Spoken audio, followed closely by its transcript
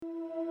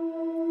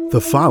The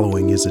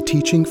following is a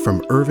teaching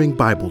from Irving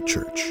Bible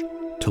Church.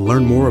 To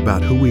learn more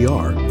about who we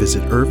are,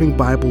 visit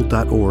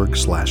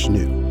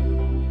irvingbible.org/new.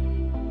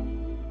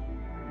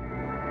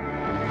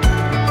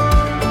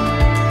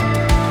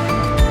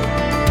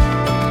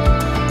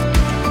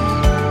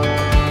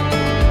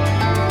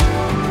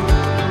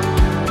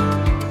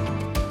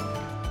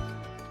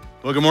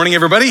 Well, good morning,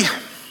 everybody.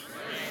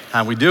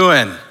 How we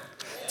doing?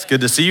 It's good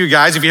to see you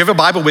guys. If you have a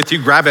Bible with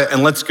you, grab it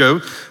and let's go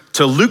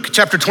to Luke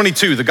chapter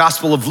 22, the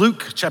Gospel of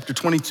Luke chapter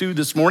 22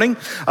 this morning.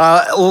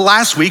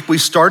 Last week, we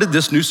started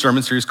this new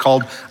sermon series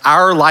called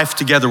Our Life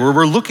Together, where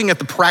we're looking at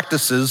the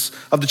practices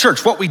of the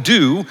church, what we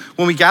do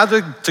when we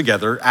gather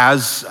together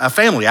as a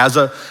family, as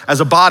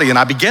a body. And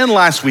I began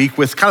last week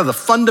with kind of the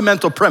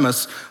fundamental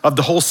premise of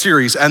the whole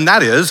series, and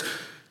that is,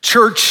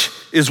 church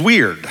is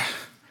weird.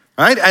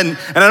 Right? And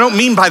I don't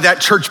mean by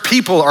that church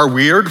people are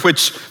weird,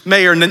 which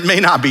may or may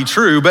not be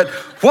true, but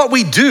what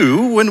we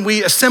do when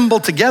we assemble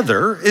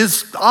together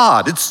is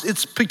odd.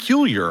 It's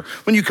peculiar.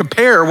 When you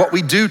compare what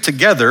we do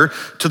together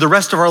to the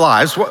rest of our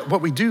lives,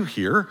 what we do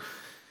here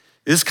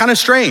is kind of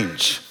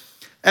strange.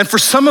 And for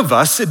some of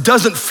us, it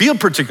doesn't feel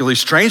particularly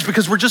strange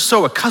because we're just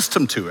so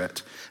accustomed to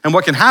it. And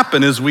what can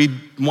happen is we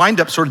wind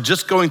up sort of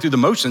just going through the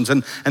motions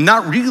and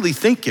not really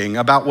thinking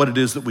about what it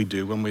is that we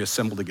do when we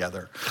assemble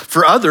together.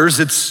 For others,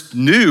 it's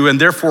new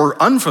and therefore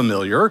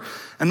unfamiliar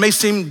and may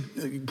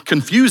seem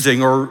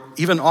confusing or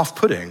even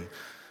off-putting.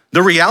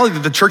 The reality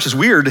that the church is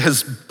weird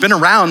has been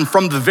around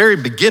from the very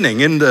beginning.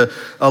 In the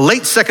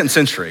late 2nd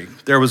century,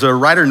 there was a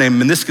writer named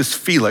Meniscus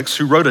Felix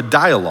who wrote a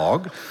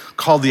dialogue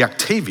called the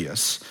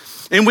Octavius,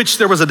 in which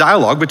there was a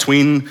dialogue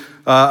between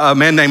a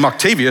man named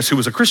Octavius, who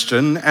was a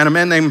Christian, and a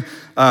man named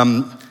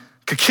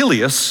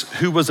Caecilius,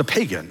 who was a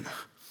pagan.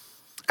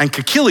 And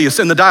Caecilius,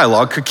 in the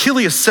dialogue,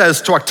 Caecilius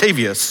says to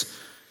Octavius,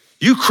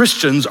 "You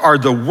Christians are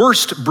the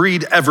worst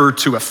breed ever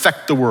to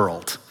affect the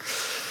world.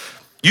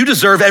 You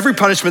deserve every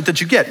punishment that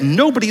you get.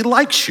 Nobody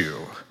likes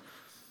you.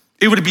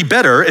 It would be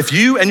better if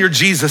you and your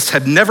Jesus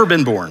had never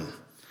been born.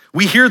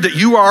 We hear that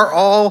you are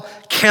all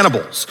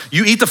cannibals.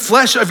 You eat the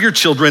flesh of your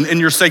children in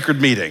your sacred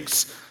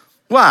meetings."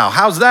 Wow,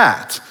 how's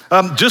that?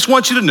 Just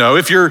want you to know,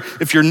 if you're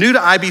new to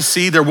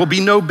IBC, there will be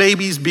no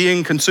babies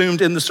being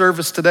consumed in the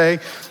service today.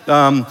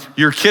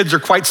 Your kids are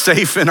quite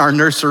safe in our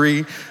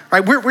nursery.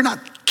 Right? We're not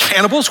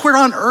cannibals. Where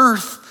on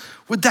earth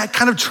would that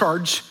kind of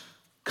charge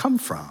come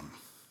from?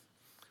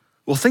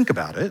 Well, think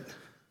about it.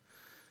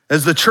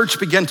 As the church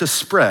began to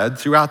spread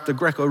throughout the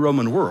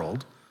Greco-Roman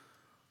world,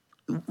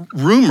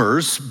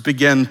 rumors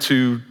began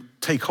to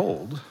take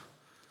hold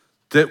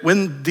that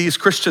when these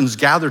Christians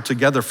gather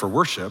together for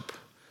worship,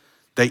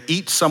 they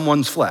eat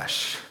someone's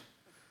flesh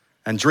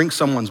and drink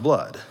someone's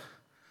blood.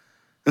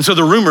 And so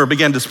the rumor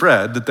began to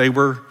spread that they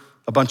were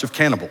a bunch of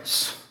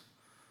cannibals.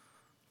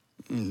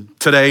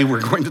 Today,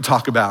 we're going to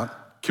talk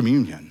about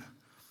communion.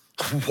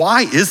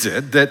 Why is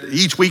it that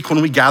each week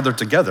when we gather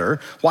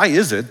together, why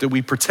is it that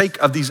we partake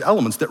of these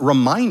elements that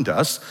remind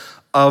us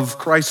of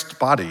Christ's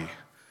body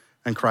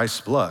and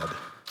Christ's blood?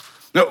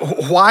 Now,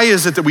 why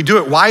is it that we do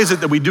it? Why is it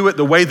that we do it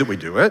the way that we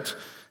do it?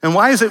 And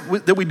why is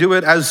it that we do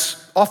it as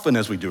often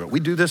as we do it?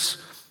 We do this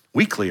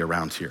weekly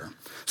around here.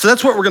 So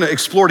that's what we're gonna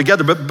explore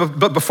together.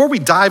 But before we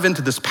dive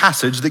into this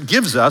passage that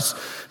gives us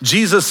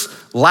Jesus'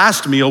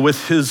 last meal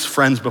with his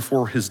friends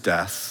before his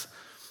death,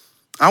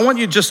 I want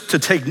you just to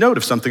take note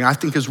of something I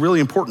think is really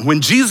important.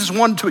 When Jesus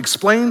wanted to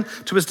explain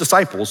to his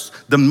disciples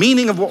the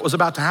meaning of what was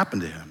about to happen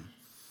to him,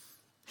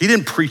 he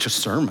didn't preach a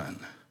sermon.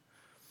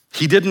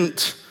 He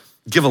didn't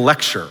give a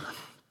lecture.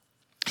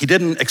 He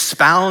didn't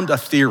expound a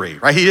theory,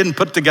 right? He didn't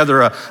put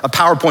together a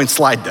PowerPoint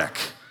slide deck.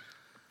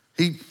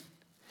 He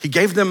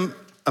gave them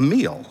a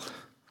meal.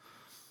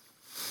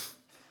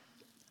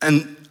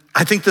 And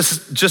I think this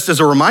is just as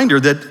a reminder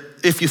that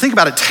if you think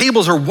about it,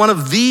 tables are one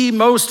of the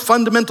most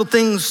fundamental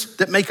things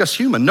that make us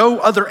human. No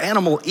other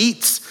animal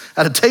eats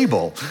at a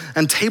table.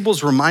 And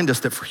tables remind us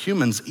that for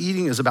humans,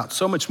 eating is about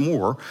so much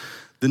more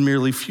than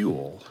merely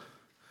fuel.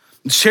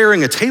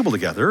 Sharing a table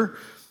together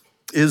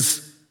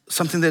is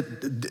something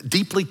that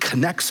deeply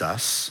connects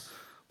us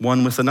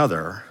one with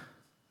another.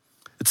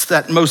 It's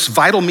that most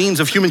vital means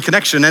of human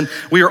connection, and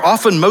we are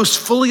often most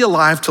fully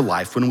alive to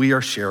life when we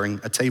are sharing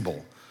a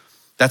table.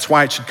 That's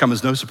why it should come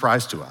as no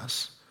surprise to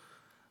us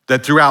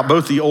that throughout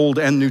both the Old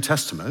and New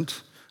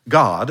Testament,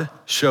 God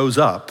shows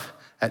up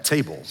at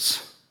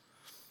tables.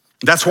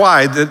 That's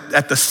why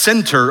at the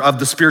center of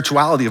the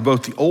spirituality of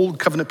both the Old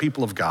Covenant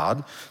people of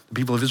God, the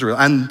people of Israel,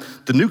 and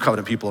the New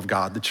Covenant people of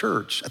God, the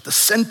church, at the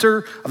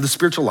center of the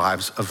spiritual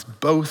lives of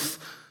both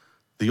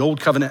the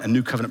Old Covenant and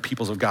New Covenant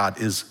peoples of God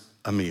is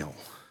a meal.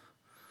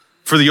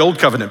 For the Old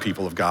Covenant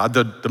people of God,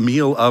 the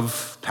meal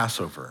of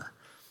Passover.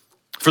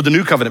 For the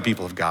New Covenant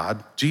people of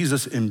God,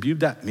 Jesus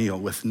imbued that meal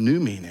with new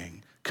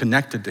meaning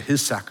connected to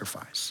his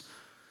sacrifice,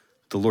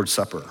 the Lord's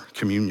Supper,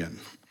 communion.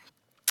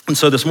 And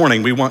so this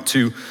morning, we want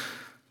to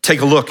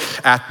take a look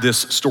at this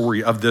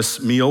story of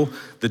this meal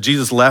that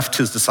Jesus left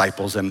his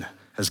disciples and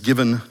has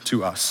given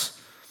to us.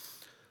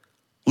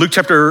 Luke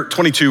chapter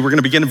 22, we're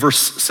gonna begin in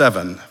verse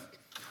 7.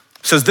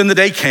 It says, then the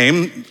day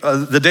came,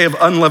 the day of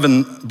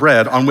unleavened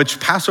bread, on which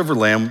Passover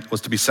lamb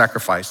was to be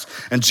sacrificed.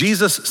 And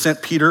Jesus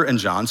sent Peter and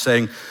John,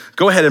 saying,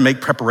 go ahead and make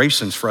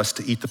preparations for us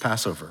to eat the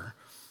Passover.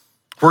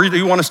 Where do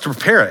you want us to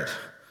prepare it?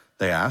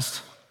 They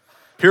asked.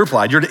 He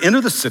replied, you're to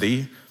enter the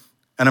city,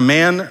 and a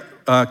man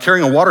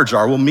carrying a water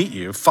jar will meet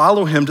you.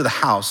 Follow him to the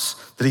house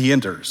that he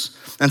enters.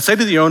 And say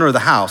to the owner of the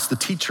house, the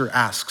teacher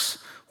asks,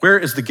 where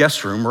is the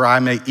guest room where I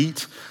may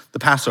eat the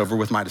Passover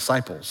with my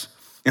disciples?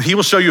 And he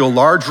will show you a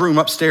large room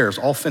upstairs,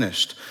 all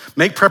finished.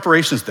 Make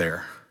preparations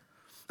there.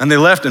 And they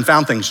left and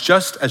found things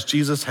just as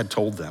Jesus had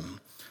told them.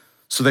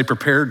 So they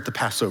prepared the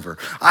Passover.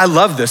 I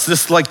love this.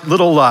 This like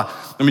little,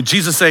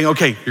 Jesus saying,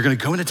 okay, you're gonna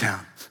go into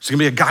town. There's gonna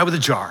be a guy with a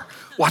jar.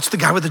 Watch the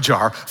guy with the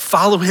jar,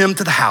 follow him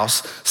to the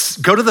house,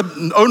 go to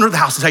the owner of the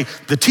house and say,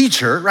 the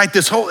teacher, right?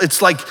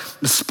 It's like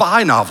the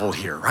spy novel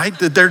here, right?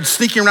 They're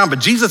sneaking around, but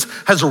Jesus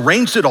has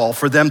arranged it all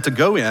for them to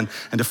go in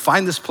and to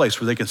find this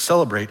place where they can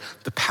celebrate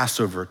the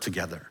Passover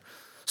together.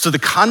 So the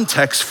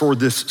context for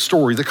this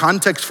story, the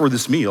context for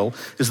this meal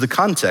is the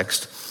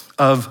context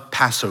of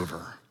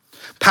Passover.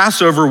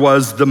 Passover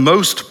was the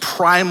most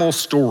primal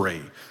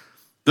story.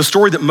 The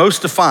story that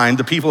most defined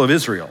the people of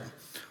Israel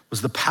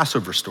was the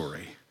Passover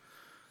story.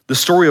 The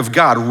story of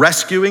God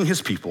rescuing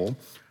his people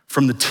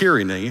from the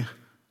tyranny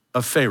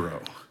of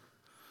Pharaoh.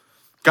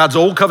 God's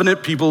old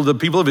covenant people, the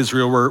people of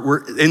Israel,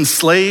 were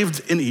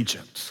enslaved in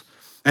Egypt.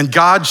 And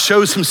God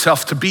shows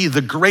himself to be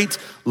the great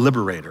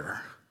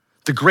liberator,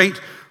 the great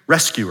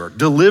rescuer,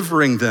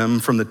 delivering them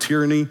from the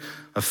tyranny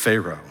of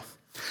Pharaoh.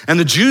 And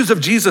the Jews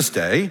of Jesus'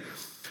 day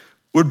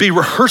would be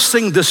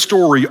rehearsing this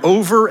story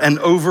over and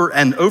over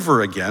and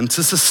over again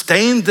to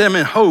sustain them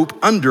in hope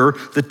under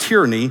the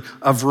tyranny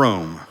of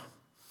Rome.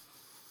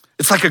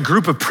 It's like a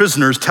group of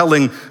prisoners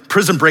telling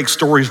prison break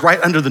stories right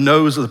under the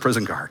nose of the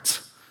prison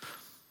guards.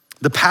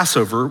 The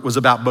Passover was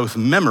about both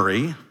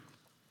memory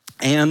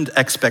and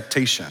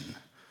expectation,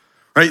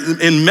 right?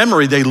 In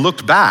memory, they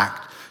looked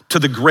back to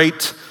the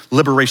great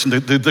liberation,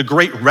 the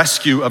great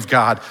rescue of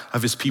God,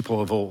 of his people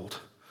of old.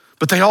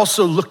 But they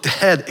also looked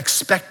ahead,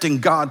 expecting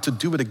God to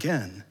do it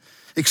again,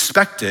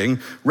 expecting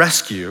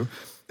rescue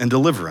and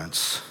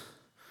deliverance.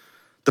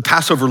 The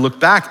Passover looked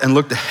back and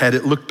looked ahead.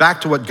 It looked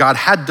back to what God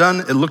had done.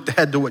 It looked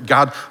ahead to what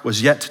God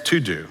was yet to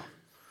do.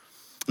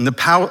 And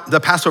the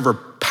Passover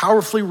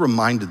powerfully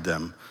reminded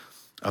them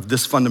of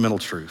this fundamental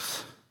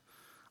truth.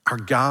 Our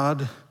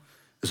God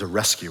is a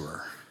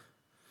rescuer.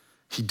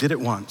 He did it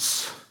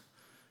once.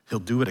 He'll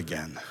do it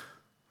again.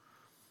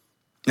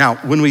 Now,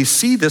 when we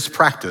see this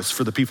practice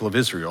for the people of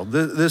Israel,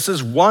 this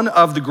is one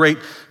of the great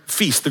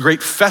feasts, the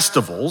great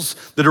festivals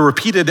that are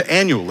repeated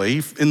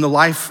annually in the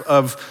life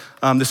of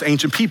this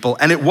ancient people.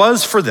 And it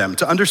was for them,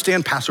 to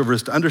understand Passover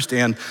is to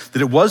understand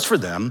that it was for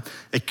them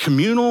a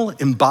communal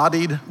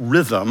embodied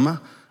rhythm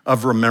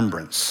of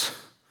remembrance.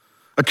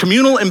 A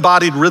communal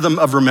embodied rhythm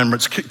of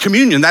remembrance.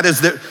 Communion, that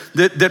is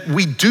that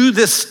we do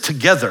this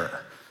together.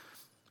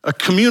 A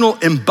communal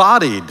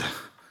embodied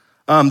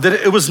that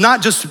it was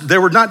not just, they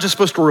were not just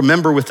supposed to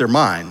remember with their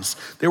minds,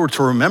 they were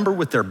to remember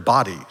with their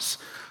bodies.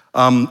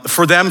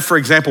 For them, for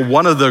example,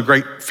 one of the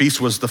great feasts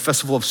was the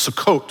Festival of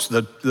Sukkot,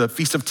 the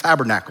Feast of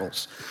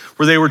Tabernacles,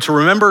 where they were to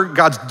remember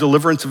God's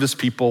deliverance of his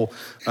people,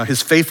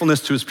 his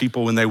faithfulness to his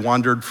people when they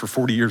wandered for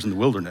 40 years in the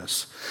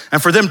wilderness.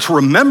 And for them to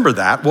remember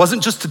that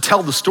wasn't just to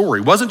tell the story,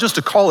 wasn't just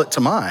to call it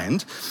to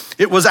mind,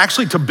 it was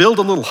actually to build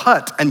a little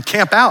hut and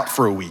camp out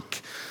for a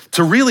week,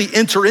 to really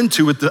enter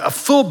into it a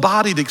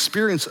full-bodied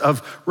experience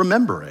of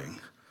remembering.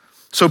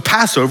 So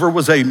Passover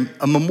was a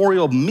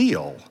memorial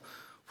meal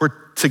where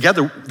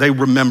together they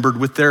remembered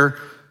with their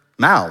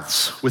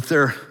mouths, with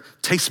their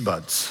taste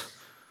buds.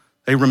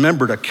 They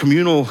remembered a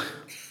communal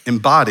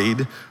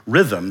embodied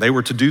rhythm. They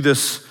were to do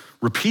this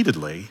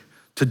repeatedly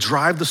to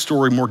drive the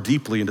story more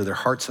deeply into their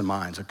hearts and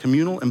minds, a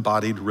communal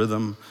embodied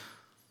rhythm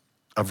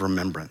of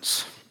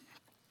remembrance.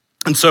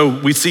 And so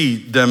we see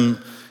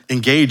them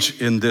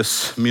engage in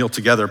this meal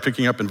together,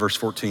 picking up in verse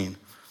 14.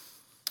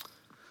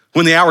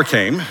 When the hour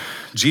came,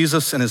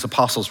 Jesus and his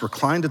apostles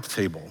reclined at the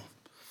table,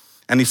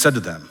 and he said to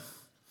them,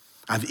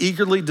 I've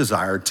eagerly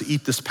desired to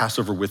eat this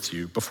Passover with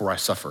you before I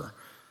suffer.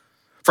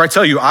 For I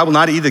tell you, I will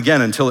not eat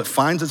again until it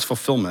finds its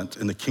fulfillment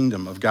in the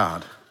kingdom of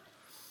God.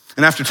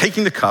 And after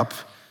taking the cup,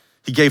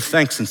 he gave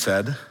thanks and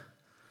said,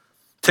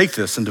 take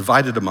this and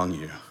divide it among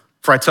you.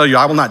 For I tell you,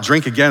 I will not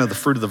drink again of the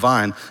fruit of the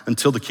vine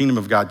until the kingdom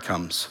of God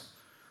comes.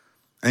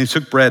 And he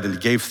took bread and he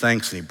gave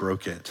thanks and he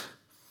broke it.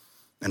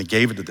 And he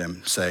gave it to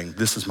them, saying,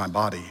 this is my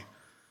body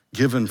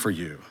given for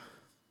you.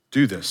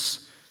 Do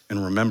this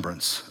in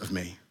remembrance of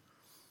me.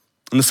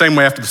 In the same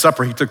way, after the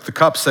supper, he took the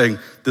cup, saying,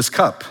 this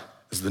cup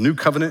is the new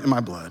covenant in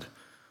my blood,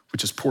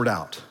 which is poured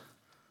out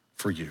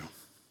for you.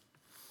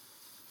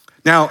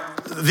 Now,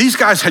 these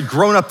guys had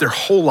grown up their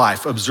whole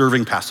life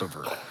observing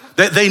Passover.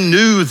 They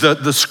knew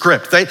the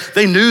script.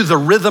 They knew the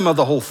rhythm of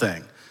the whole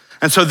thing.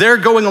 And so they're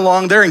going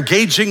along, they're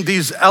engaging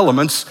these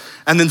elements,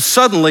 and then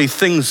suddenly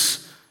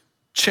things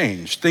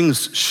change,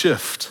 things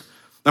shift.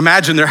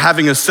 Imagine they're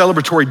having a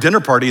celebratory dinner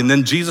party, and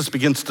then Jesus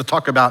begins to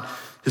talk about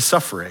his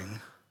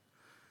suffering.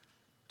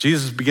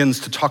 Jesus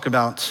begins to talk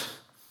about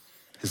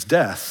his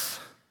death.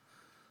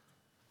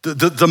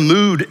 The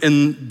mood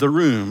in the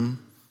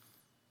room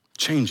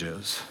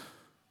changes.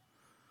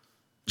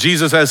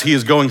 Jesus, as he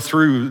is going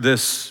through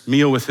this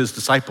meal with his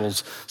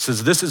disciples,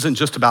 says this isn't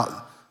just about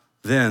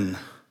then.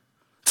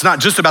 It's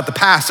not just about the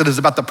past, it is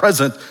about the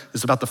present,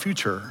 it's about the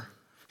future.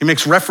 He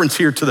makes reference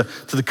here to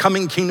the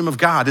coming kingdom of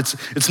God.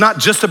 It's not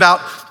just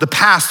about the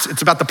past,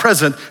 it's about the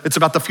present, it's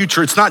about the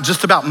future. It's not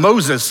just about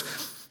Moses,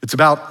 it's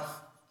about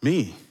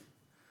me.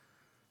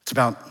 It's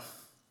about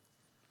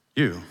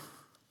you.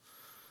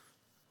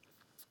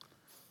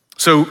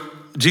 So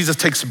Jesus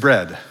takes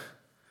bread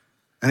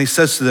and he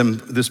says to them,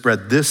 this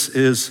bread, this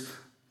is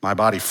my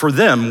body. For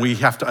them, we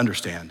have to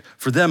understand,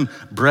 for them,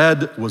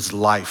 bread was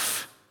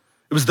life.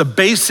 It was the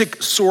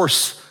basic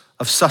source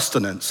of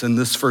sustenance in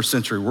this first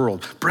century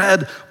world.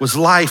 Bread was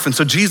life. And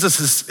so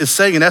Jesus is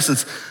saying, in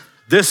essence,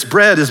 this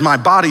bread is my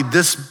body.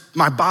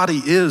 My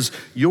body is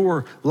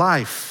your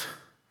life.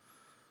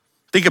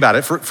 Think about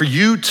it. For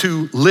you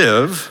to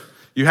live,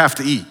 you have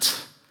to eat.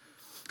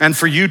 And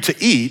for you to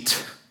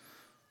eat,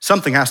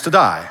 something has to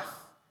die,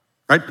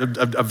 right?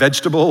 A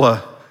vegetable,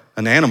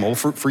 an animal,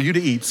 for you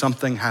to eat,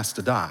 something has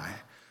to die.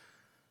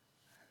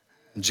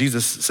 And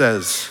Jesus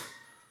says,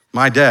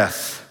 my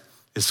death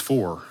is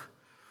for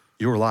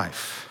your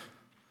life.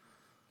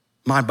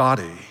 My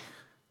body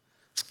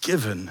is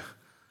given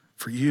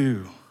for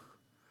you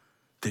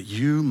that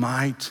you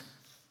might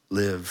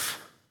live.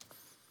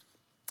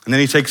 And then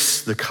he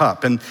takes the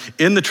cup. And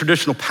in the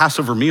traditional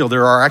Passover meal,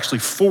 there are actually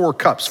 4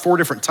 cups, 4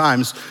 different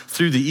times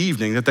through the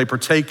evening that they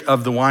partake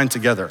of the wine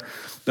together.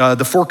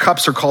 The 4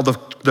 cups are called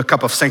the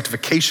cup of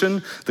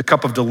sanctification, the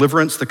cup of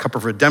deliverance, the cup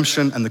of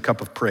redemption, and the cup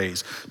of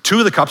praise. 2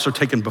 of the cups are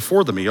taken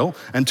before the meal,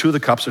 and 2 of the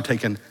cups are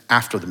taken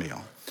after the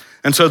meal.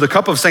 And so the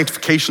cup of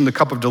sanctification, the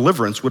cup of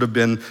deliverance would have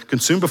been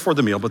consumed before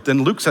the meal, but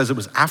then Luke says it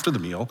was after the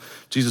meal,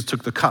 Jesus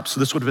took the cup. So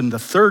this would have been the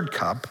 3rd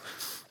cup,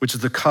 which is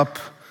the cup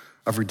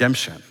of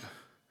redemption.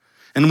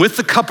 And with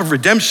the cup of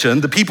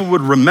redemption, the people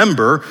would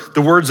remember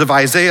the words of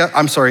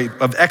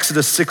of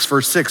Exodus 6,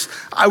 verse 6.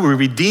 I will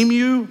redeem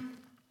you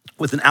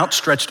with an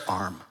outstretched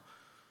arm.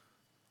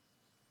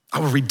 I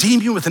will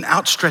redeem you with an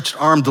outstretched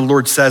arm, the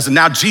Lord says. And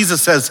now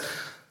Jesus says,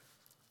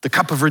 the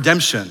cup of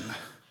redemption.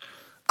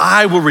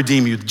 I will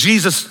redeem you.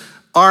 Jesus'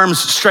 arms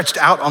stretched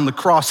out on the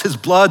cross, his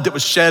blood that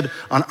was shed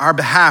on our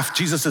behalf.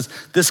 Jesus says,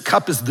 this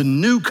cup is the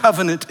new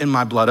covenant in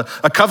my blood.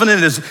 A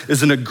covenant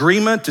is an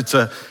agreement, it's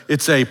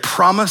a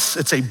promise,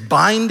 it's a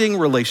binding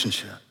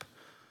relationship.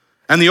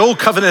 And the old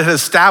covenant had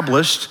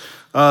established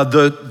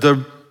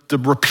the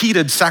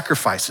repeated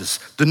sacrifices.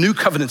 The new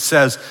covenant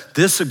says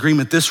this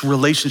agreement, this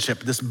relationship,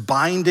 this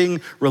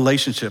binding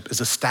relationship is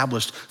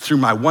established through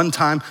my one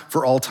time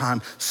for all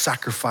time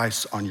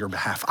sacrifice on your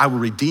behalf. I will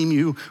redeem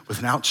you with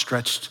an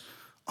outstretched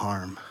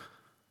arm.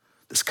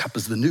 This cup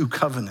is the new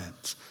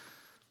covenant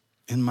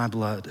in my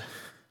blood.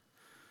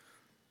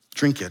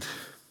 Drink it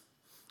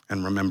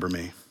and remember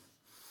me.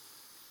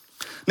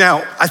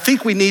 Now, I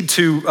think we need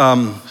to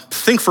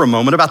think for a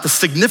moment about the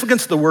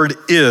significance of the word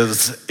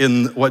is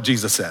in what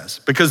Jesus says,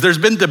 because there's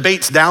been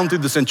debates down through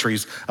the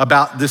centuries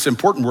about this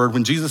important word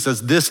when Jesus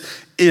says,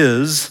 this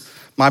is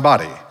my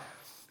body.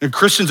 And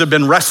Christians have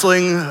been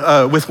wrestling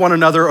with one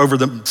another over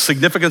the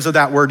significance of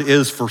that word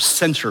is for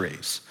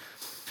centuries.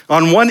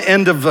 On one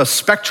end of the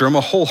spectrum,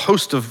 a whole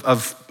host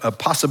of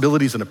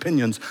possibilities and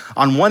opinions.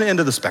 On one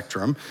end of the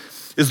spectrum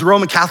is the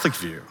Roman Catholic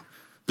view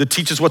that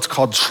teaches what's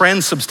called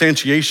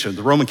transubstantiation.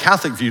 The Roman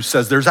Catholic view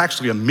says there's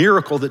actually a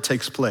miracle that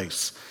takes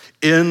place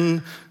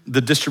in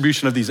the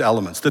distribution of these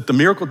elements, that the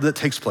miracle that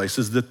takes place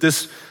is that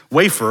this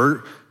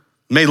wafer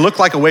may look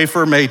like a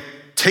wafer, may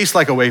taste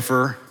like a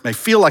wafer, may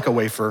feel like a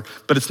wafer,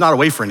 but it's not a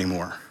wafer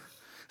anymore.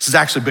 This has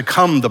actually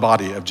become the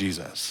body of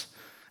Jesus.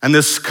 And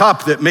this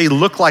cup that may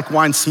look like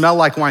wine, smell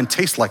like wine,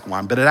 taste like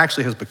wine, but it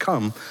actually has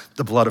become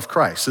the blood of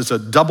Christ. It's a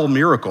double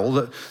miracle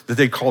that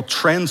they call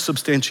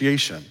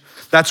transubstantiation.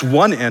 That's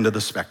one end of the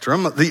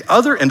spectrum. The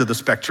other end of the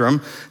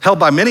spectrum, held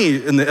by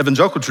many in the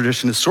evangelical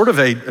tradition, is sort of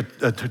a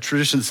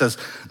tradition that says,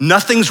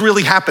 nothing's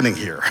really happening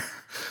here.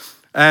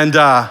 And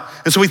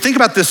so we think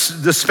about this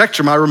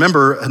spectrum. I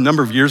remember a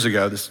number of years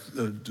ago,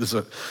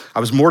 I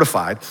was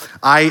mortified.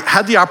 I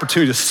had the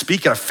opportunity to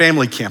speak at a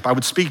family camp. I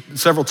would speak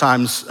several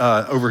times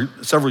over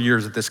several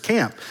years at this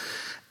camp.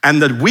 And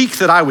the week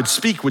that I would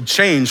speak would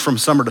change from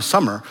summer to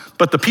summer,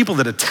 but the people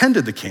that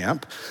attended the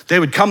camp, they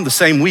would come the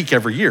same week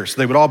every year,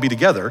 so they would all be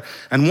together.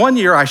 And one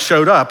year I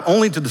showed up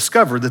only to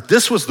discover that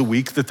this was the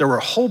week that there were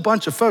a whole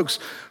bunch of folks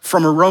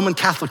from a Roman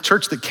Catholic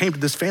church that came to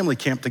this family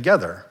camp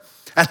together.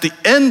 At the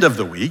end of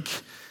the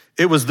week,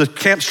 it was the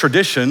camp's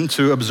tradition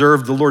to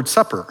observe the Lord's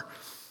Supper.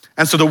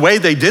 And so the way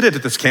they did it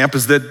at this camp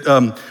is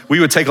that we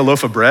would take a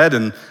loaf of bread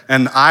and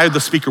I, the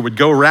speaker, would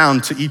go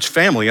around to each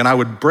family and I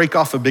would break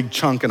off a big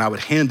chunk and I would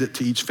hand it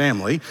to each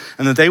family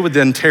and then they would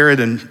then tear it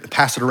and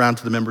pass it around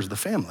to the members of the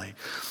family.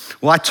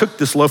 Well, I took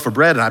this loaf of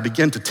bread and I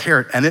began to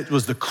tear it and it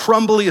was the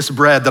crumbliest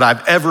bread that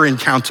I've ever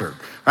encountered.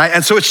 right?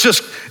 And so it's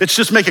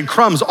just making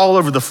crumbs all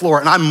over the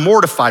floor, and I'm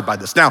mortified by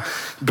this. Now,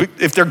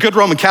 if they're good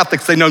Roman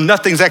Catholics, they know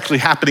nothing's actually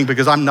happening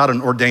because I'm not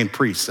an ordained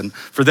priest. And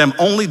for them,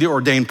 only the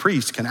ordained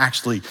priest can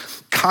actually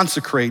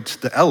consecrate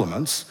the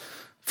elements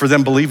for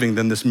them believing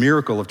in this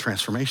miracle of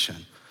transformation.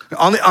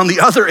 On the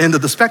other end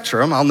of the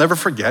spectrum, I'll never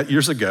forget,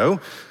 years ago,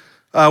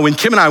 when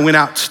Kim and I went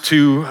out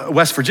to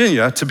West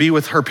Virginia to be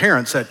with her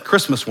parents at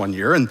Christmas one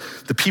year, and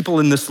the people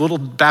in this little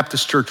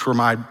Baptist church where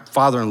my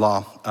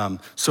father-in-law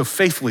so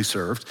faithfully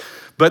served,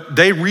 but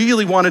they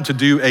really wanted to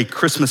do a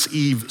Christmas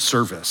Eve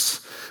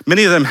service.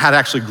 Many of them had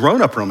actually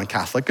grown up Roman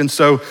Catholic, and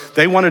so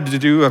they wanted to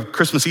do a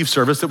Christmas Eve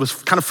service that was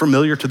kind of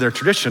familiar to their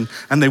tradition,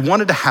 and they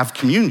wanted to have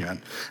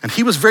communion. And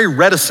he was very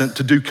reticent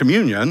to do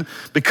communion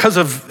because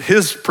of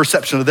his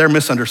perception of their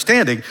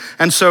misunderstanding.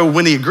 And so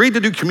when he agreed to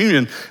do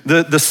communion,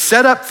 the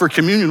setup for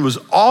communion was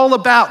all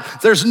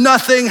about, there's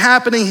nothing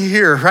happening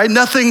here, right?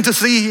 Nothing to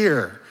see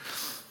here.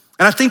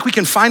 And I think we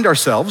can find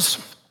ourselves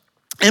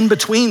in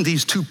between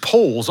these two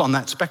poles on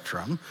that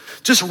spectrum,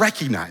 just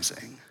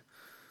recognizing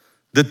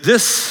that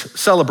this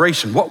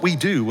celebration, what we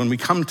do when we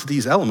come to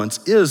these elements,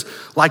 is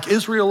like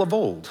Israel of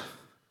old,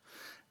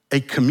 a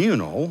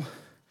communal,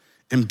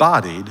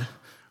 embodied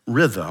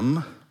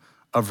rhythm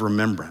of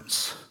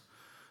remembrance.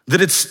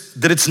 That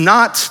it's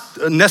not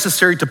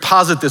necessary to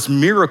posit this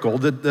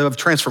miracle of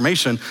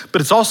transformation,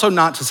 but it's also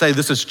not to say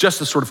this is just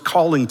a sort of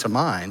calling to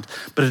mind,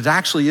 but it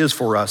actually is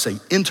for us a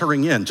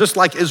entering in, just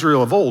like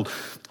Israel of old,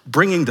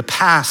 bringing the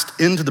past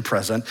into the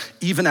present,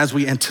 even as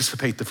we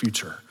anticipate the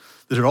future,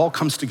 that it all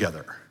comes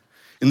together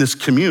in this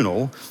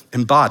communal,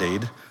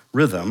 embodied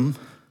rhythm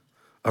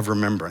of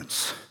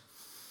remembrance.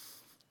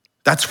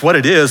 That's what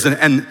it is,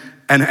 and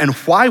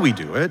why we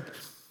do it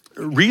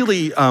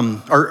really,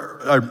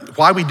 or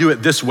why we do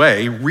it this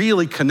way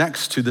really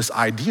connects to this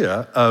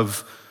idea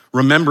of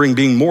remembering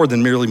being more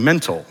than merely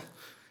mental.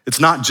 It's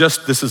not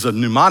just this is a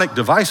mnemonic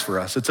device for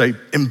us, it's an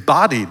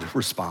embodied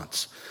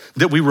response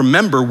that we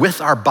remember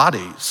with our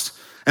bodies.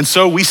 And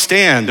so we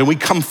stand and we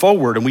come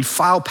forward and we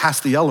file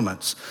past the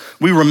elements.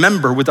 We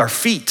remember with our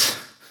feet,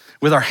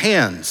 with our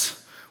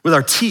hands, with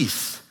our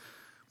teeth,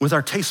 with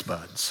our taste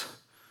buds.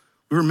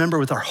 We remember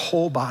with our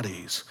whole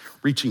bodies,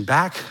 reaching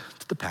back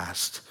to the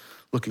past,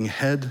 looking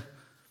ahead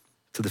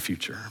to the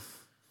future.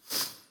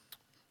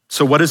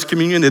 So what is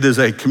communion? It is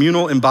a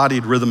communal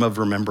embodied rhythm of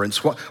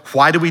remembrance.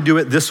 Why do we do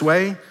it this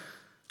way?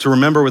 To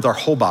remember with our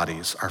whole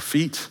bodies, our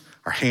feet,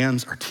 our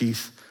hands, our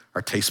teeth,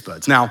 our taste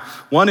buds. Now,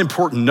 one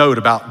important note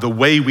about the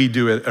way we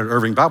do it at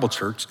Irving Bible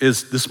Church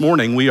is this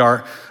morning we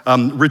are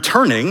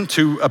returning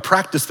to a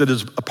practice that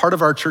is a part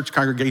of our church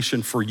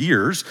congregation for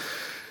years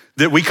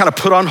that we kind of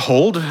put on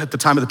hold at the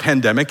time of the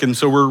pandemic. And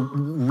so we're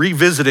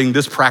revisiting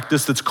this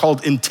practice that's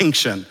called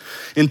intinction.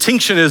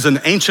 Intinction is an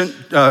ancient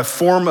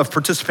form of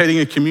participating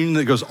in communion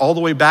that goes all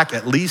the way back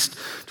at least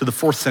to the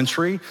 4th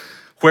century,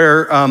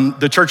 where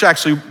the church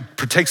actually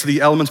partakes of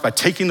the elements by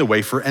taking the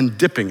wafer and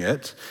dipping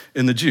it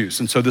in the juice.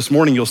 And so this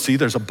morning you'll see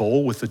there's a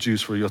bowl with the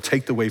juice where you'll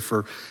take the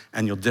wafer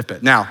and you'll dip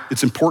it. Now,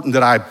 it's important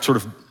that I sort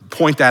of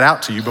point that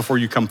out to you before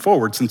you come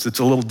forward, since it's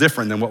a little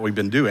different than what we've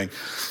been doing.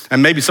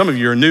 And maybe some of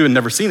you are new and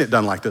never seen it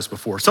done like this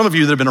before. Some of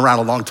you that have been around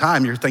a long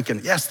time, you're thinking,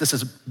 yes, this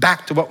is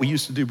back to what we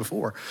used to do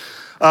before.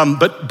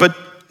 But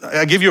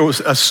I give you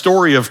a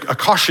story of a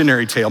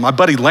cautionary tale. My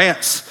buddy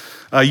Lance,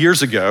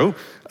 years ago,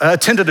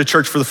 attended a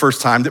church for the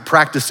first time that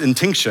practiced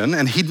intinction,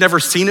 and he'd never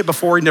seen it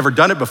before, he'd never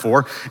done it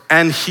before,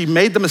 and he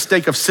made the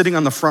mistake of sitting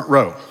on the front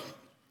row.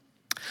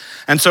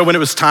 And so when it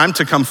was time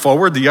to come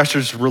forward, the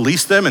ushers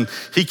released them, and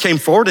he came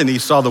forward and he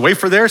saw the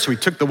wafer there, so he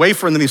took the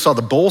wafer, and then he saw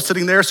the bowl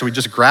sitting there, so he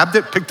just grabbed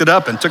it, picked it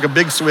up, and took a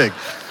big swig.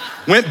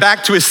 Went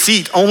back to his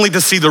seat only to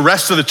see the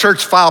rest of the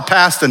church file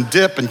past and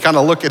dip and kind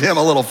of look at him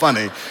a little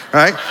funny,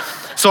 right?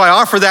 So I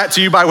offer that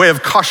to you by way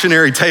of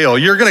cautionary tale.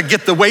 You're gonna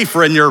get the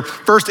wafer and your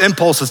first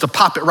impulse is to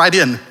pop it right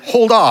in.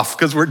 Hold off,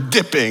 because we're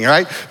dipping,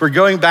 right? We're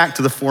going back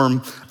to the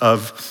form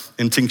of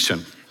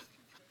intinction.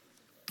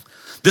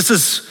 This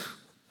is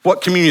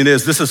what communion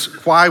is. This is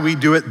why we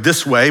do it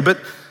this way. But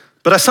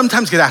I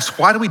sometimes get asked,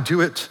 why do we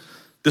do it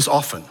this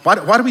often? Why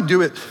do we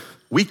do it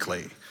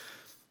weekly?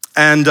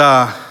 And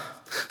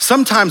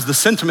sometimes the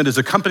sentiment is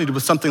accompanied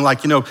with something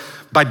like,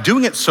 by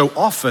doing it so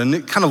often,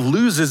 it kind of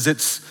loses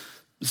its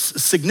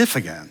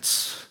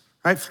significance,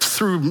 right?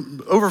 Through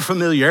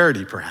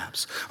overfamiliarity,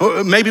 perhaps.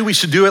 Or maybe we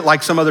should do it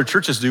like some other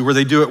churches do, where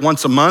they do it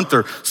once a month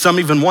or some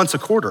even once a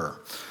quarter.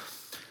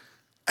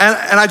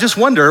 And I just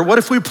wonder, what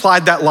if we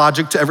applied that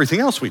logic to everything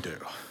else we do,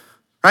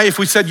 right? If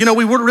we said,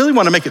 we would really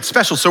want to make it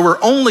special, so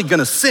we're only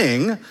gonna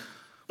sing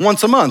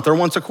once a month or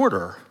once a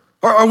quarter.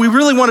 Or we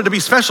really want it to be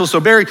special, so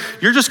Barry,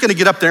 you're just gonna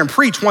get up there and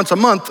preach once a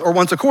month or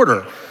once a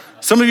quarter.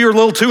 Some of you are a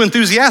little too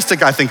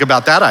enthusiastic, I think,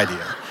 about that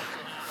idea.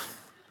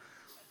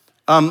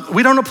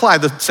 We don't apply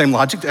the same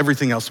logic to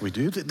everything else we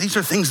do. These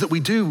are things that we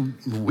do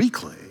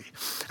weekly.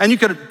 And you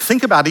could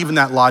think about even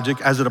that logic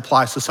as it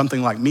applies to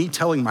something like me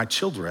telling my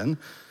children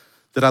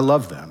that I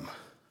love them.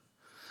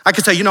 I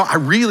could say,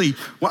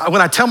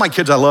 when I tell my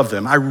kids I love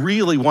them, I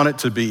really want it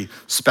to be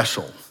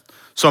special.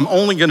 So I'm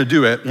only gonna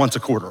do it once a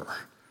quarter,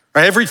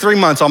 Right? Every 3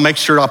 months, I'll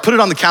put it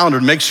on the calendar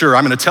to make sure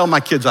I'm gonna tell my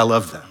kids I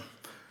love them.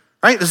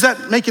 Right? Does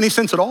that make any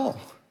sense at all?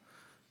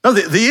 No,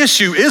 the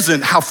issue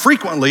isn't how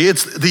frequently,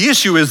 the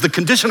issue is the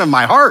condition of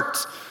my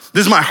heart.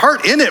 Is my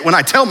heart in it when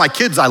I tell my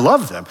kids I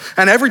love them?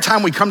 And every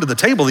time we come to the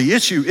table, the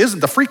issue isn't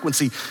the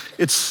frequency,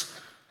 it's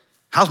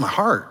how's my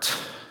heart?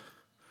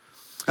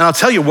 And I'll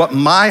tell you what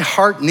my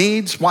heart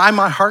needs, why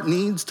my heart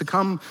needs to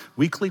come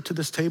weekly to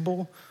this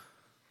table.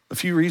 A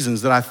few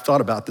reasons that I've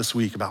thought about this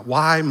week about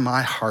why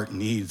my heart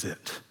needs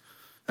it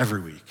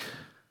every week.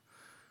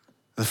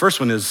 And the first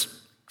one is,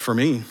 for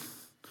me,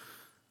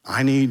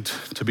 I need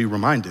to be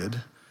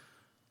reminded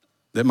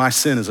that my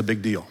sin is a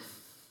big deal.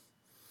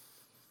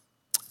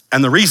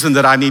 And the reason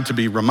that I need to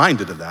be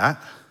reminded of that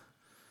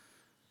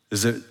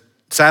is that,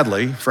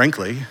 sadly,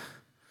 frankly,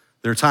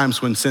 there are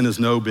times when sin is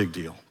no big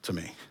deal to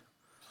me.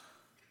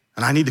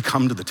 And I need to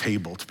come to the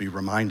table to be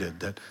reminded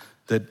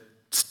that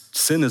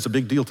sin is a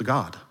big deal to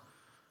God.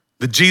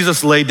 That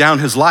Jesus laid down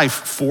his life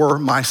for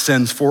my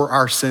sins, for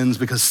our sins,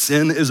 because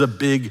sin is a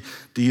big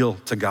deal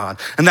to God.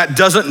 And that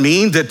doesn't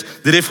mean that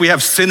if we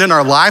have sin in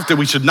our life that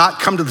we should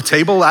not come to the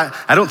table. I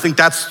don't think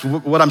that's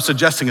what I'm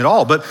suggesting at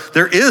all, but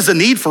there is a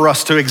need for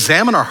us to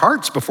examine our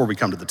hearts before we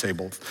come to the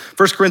table.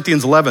 1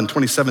 Corinthians 11,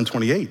 27,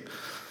 28,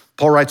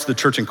 Paul writes to the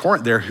church in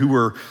Corinth there who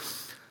were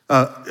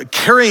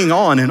carrying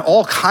on in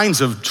all kinds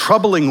of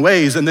troubling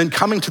ways and then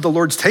coming to the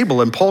Lord's table.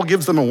 And Paul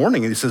gives them a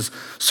warning and he says,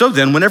 so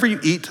then whenever you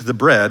eat the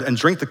bread and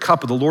drink the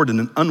cup of the Lord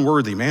in an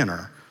unworthy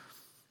manner,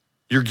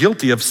 you're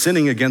guilty of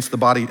sinning against the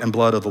body and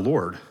blood of the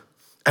Lord.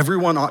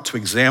 Everyone ought to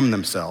examine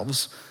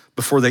themselves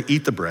before they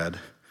eat the bread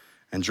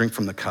and drink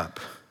from the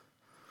cup.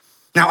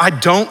 Now, I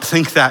don't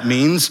think that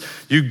means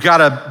you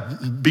gotta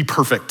be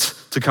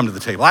perfect to come to the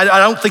table. I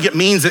don't think it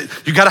means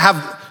that you gotta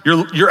have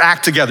your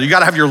act together. You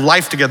gotta have your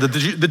life together,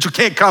 that you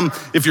can't come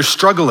if you're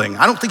struggling.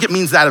 I don't think it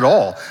means that at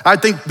all. I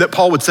think that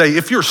Paul would say,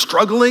 if you're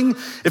struggling,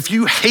 if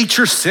you hate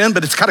your sin,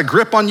 but it's got a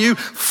grip on you,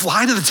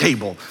 fly to the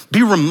table.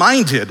 Be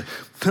reminded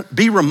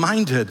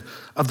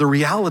of the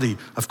reality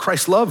of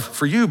Christ's love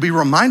for you. Be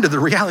reminded of the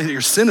reality that your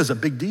sin is a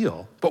big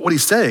deal. But what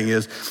he's saying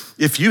is,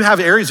 if you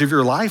have areas of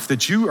your life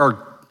that you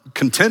are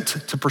content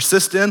to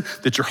persist in,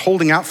 that you're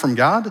holding out from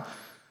God,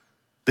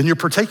 then you're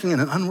partaking in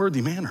an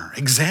unworthy manner.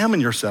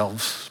 Examine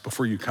yourselves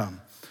before you come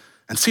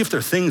and see if there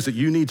are things that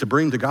you need to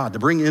bring to God, to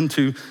bring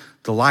into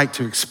the light,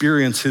 to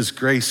experience his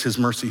grace, his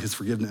mercy, his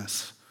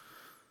forgiveness.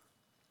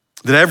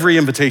 That every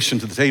invitation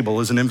to the table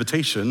is an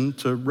invitation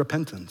to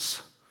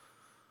repentance.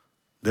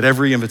 That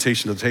every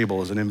invitation to the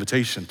table is an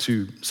invitation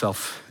to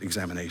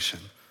self-examination.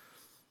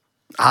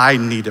 I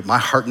need it, my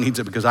heart needs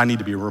it because I need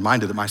to be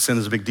reminded that my sin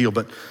is a big deal,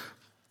 but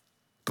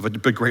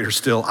greater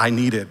still, I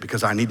need it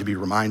because I need to be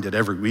reminded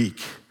every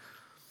week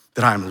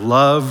that I'm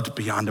loved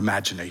beyond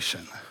imagination.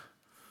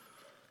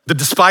 That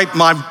despite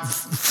my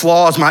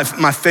flaws, my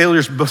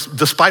failures,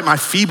 despite my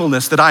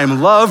feebleness, that I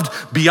am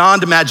loved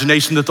beyond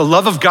imagination, that the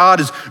love of God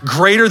is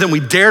greater than we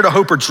dare to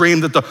hope or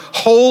dream, that the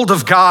hold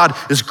of God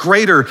is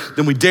greater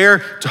than we dare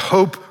to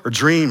hope or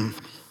dream.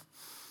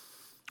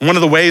 One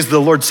of the ways the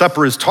Lord's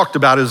Supper is talked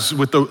about is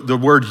with the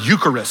word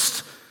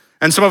Eucharist.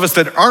 And some of us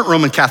that aren't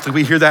Roman Catholic,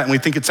 we hear that and we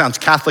think it sounds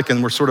Catholic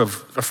and we're sort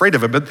of afraid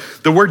of it. But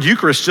the word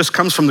Eucharist just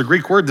comes from the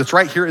Greek word that's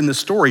right here in this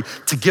story,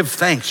 to give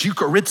thanks,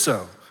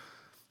 eucharizo,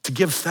 to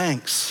give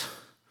thanks.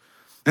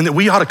 And that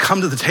we ought to come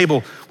to the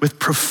table with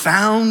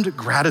profound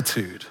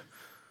gratitude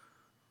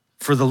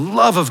for the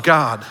love of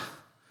God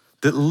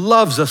that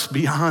loves us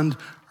beyond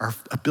our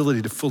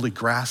ability to fully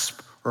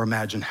grasp or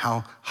imagine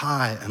how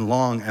high and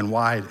long and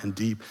wide and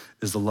deep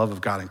is the love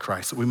of God in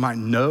Christ, that we might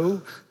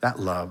know that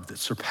love that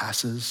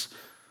surpasses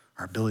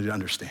our ability to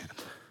understand.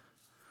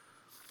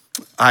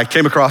 I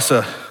came across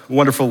a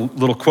wonderful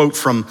little quote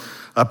from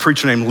a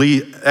preacher named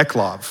Lee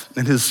Eclov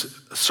in his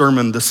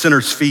sermon, The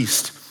Sinner's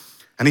Feast.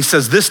 And he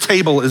says, this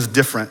table is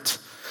different.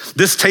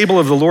 This table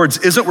of the Lord's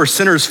isn't where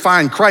sinners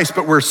find Christ,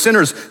 but where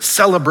sinners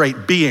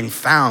celebrate being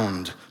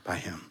found by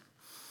him.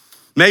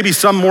 Maybe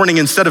some morning,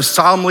 instead of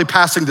solemnly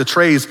passing the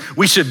trays,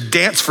 we should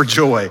dance for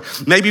joy.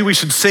 Maybe we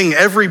should sing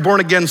every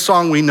born-again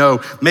song we know.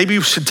 Maybe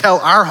we should tell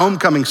our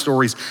homecoming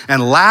stories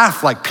and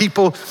laugh like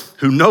people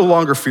who no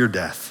longer fear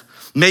death.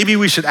 Maybe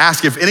we should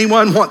ask if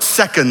anyone wants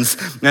seconds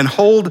and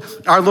hold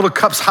our little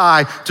cups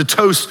high to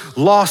toast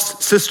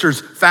lost sisters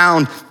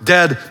found,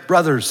 dead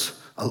brothers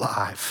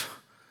alive.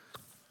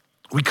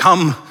 We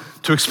come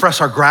to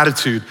express our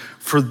gratitude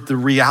for the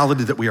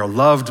reality that we are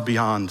loved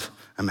beyond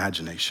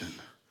imagination.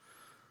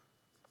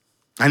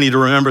 I need to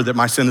remember that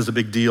my sin is a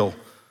big deal.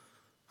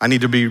 I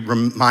need to be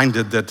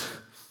reminded that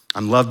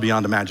I'm loved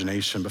beyond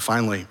imagination. But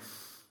finally,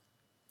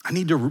 I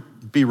need to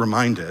be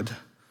reminded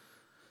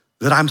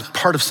that I'm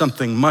part of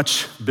something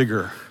much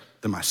bigger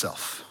than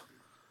myself.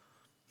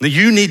 That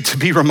you need to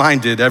be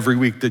reminded every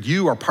week that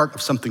you are part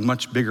of something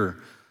much bigger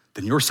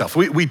than yourself.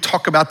 We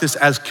talk about this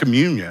as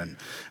communion.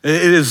 It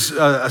is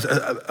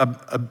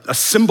a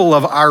symbol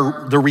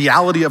of the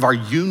reality of our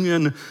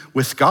union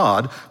with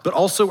God, but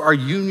also our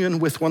union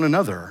with one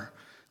another.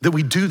 That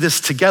we do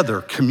this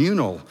together,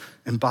 communal,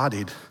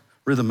 embodied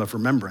rhythm of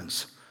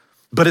remembrance.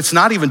 But it's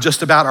not even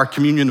just about our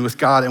communion with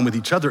God and with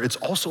each other. It's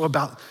also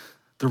about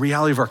the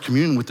reality of our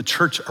communion with the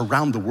church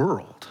around the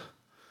world.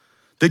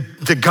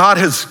 That God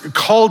has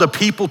called a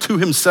people to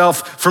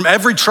himself from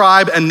every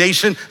tribe and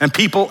nation and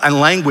people and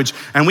language.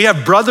 And we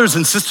have brothers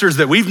and sisters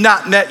that we've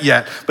not met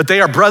yet, but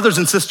they are brothers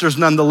and sisters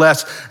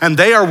nonetheless. And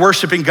they are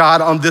worshiping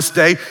God on this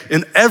day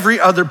in every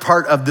other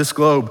part of this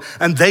globe.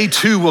 And they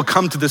too will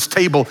come to this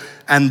table,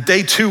 and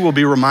they too will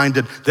be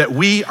reminded that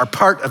we are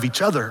part of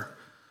each other.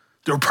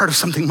 That we're part of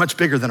something much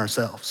bigger than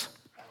ourselves.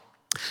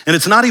 And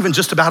it's not even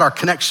just about our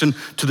connection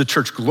to the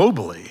church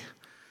globally.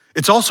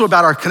 It's also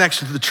about our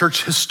connection to the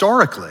church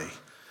historically.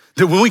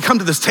 That when we come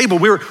to this table,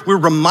 we're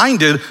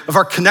reminded of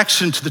our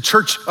connection to the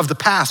church of the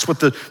past, what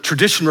the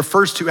tradition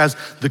refers to as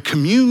the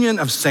communion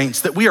of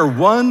saints, that we are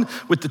one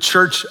with the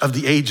church of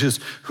the ages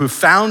who have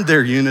found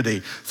their unity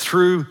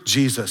through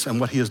Jesus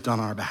and what he has done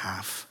on our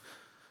behalf,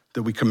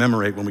 that we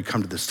commemorate when we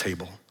come to this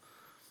table.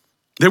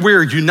 That we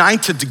are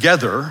united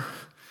together,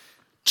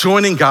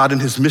 joining God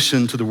in his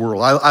mission to the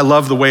world. I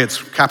love the way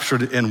it's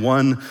captured in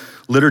one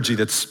liturgy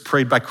that's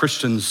prayed by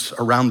Christians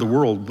around the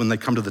world when they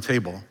come to the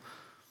table.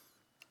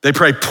 They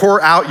pray,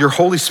 pour out your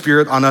Holy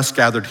Spirit on us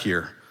gathered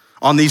here,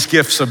 on these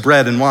gifts of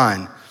bread and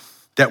wine,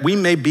 that we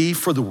may be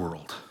for the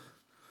world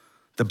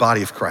the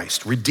body of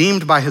Christ,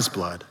 redeemed by his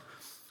blood.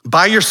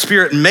 By your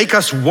Spirit, make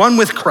us one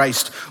with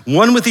Christ,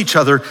 one with each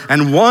other,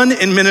 and one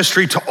in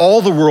ministry to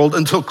all the world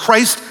until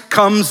Christ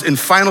comes in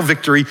final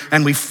victory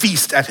and we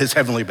feast at his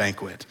heavenly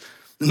banquet.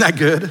 Isn't that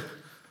good?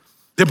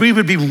 That we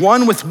would be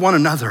one with one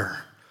another,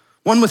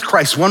 one with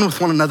Christ, one with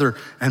one another,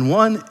 and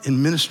one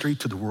in ministry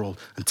to the world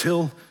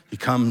until he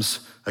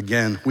comes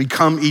again. We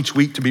come each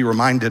week to be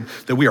reminded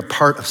that we are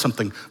part of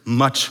something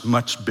much,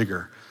 much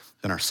bigger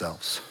than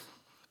ourselves.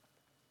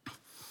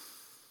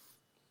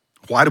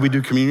 Why do we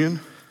do communion?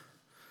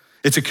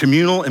 It's a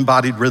communal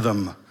embodied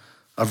rhythm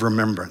of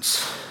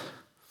remembrance.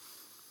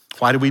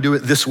 Why do we do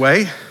it this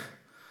way?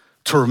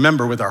 To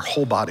remember with our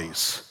whole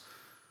bodies,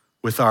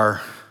 with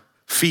our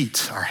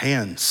feet, our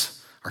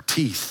hands, our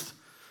teeth,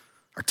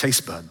 our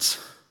taste buds.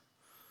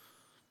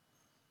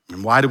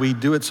 And why do we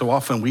do it so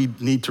often? We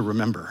need to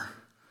remember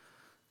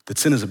that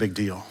sin is a big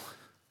deal,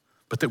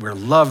 but that we're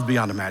loved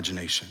beyond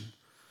imagination,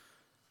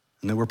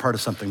 and that we're part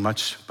of something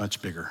much,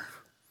 much bigger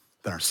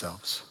than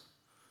ourselves.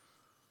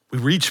 We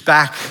reach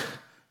back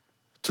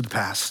to the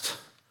past.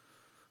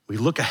 We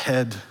look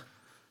ahead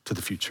to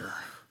the future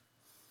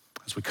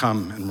as we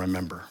come and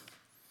remember.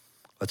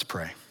 Let's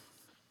pray.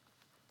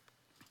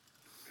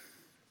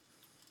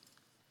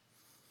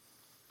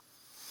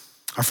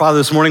 Our Father,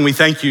 this morning we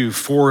thank you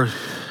for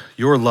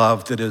your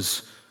love that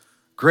is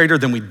greater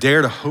than we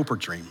dare to hope or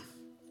dream.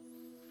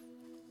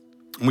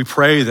 And we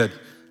pray that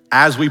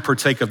as we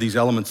partake of these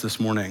elements this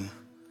morning,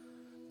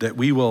 that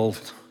we will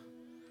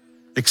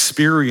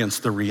experience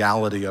the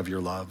reality of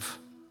your love.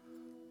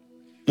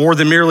 More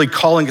than merely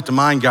calling it to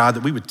mind, God,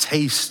 that we would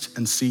taste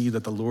and see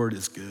that the Lord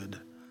is good.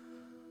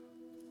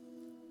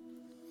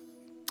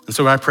 And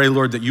so I pray,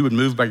 Lord, that you would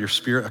move by your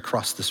Spirit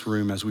across this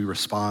room as we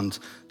respond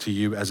to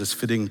you as is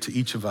fitting to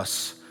each of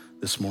us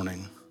this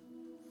morning.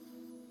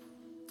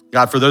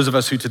 God, for those of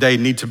us who today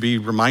need to be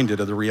reminded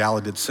of the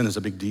reality that sin is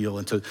a big deal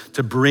and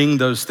to bring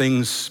those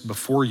things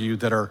before you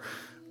that are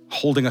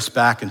holding us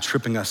back and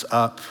tripping us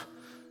up.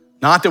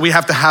 Not that we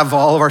have to have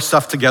all of our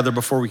stuff together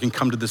before we can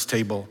come to this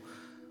table.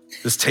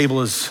 This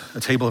table is a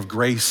table of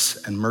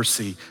grace and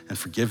mercy and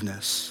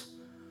forgiveness.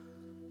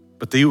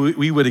 But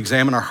we would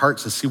examine our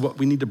hearts and see what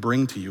we need to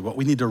bring to you, what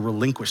we need to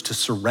relinquish, to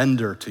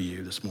surrender to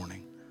you this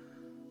morning.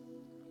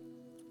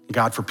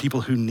 God, for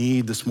people who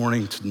need this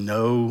morning to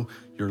know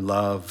your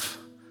love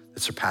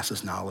that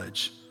surpasses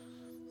knowledge,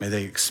 may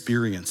they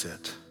experience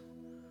it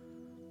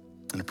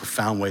in a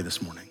profound way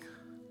this morning.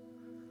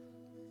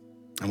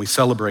 And we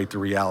celebrate the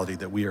reality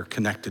that we are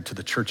connected to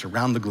the church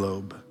around the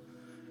globe,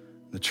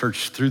 the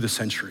church through the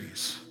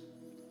centuries.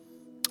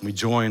 We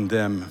join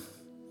them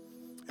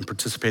in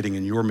participating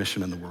in your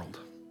mission in the world.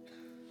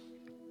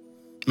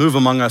 Move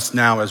among us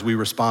now as we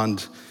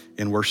respond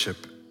in worship,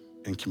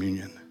 in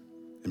communion,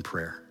 in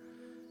prayer.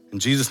 In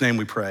Jesus' name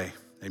we pray,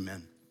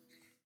 amen.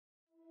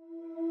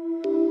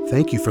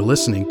 Thank you for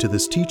listening to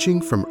this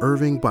teaching from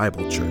Irving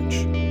Bible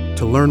Church.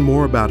 To learn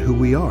more about who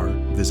we are,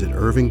 visit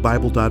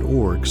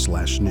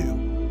irvingbible.org/new.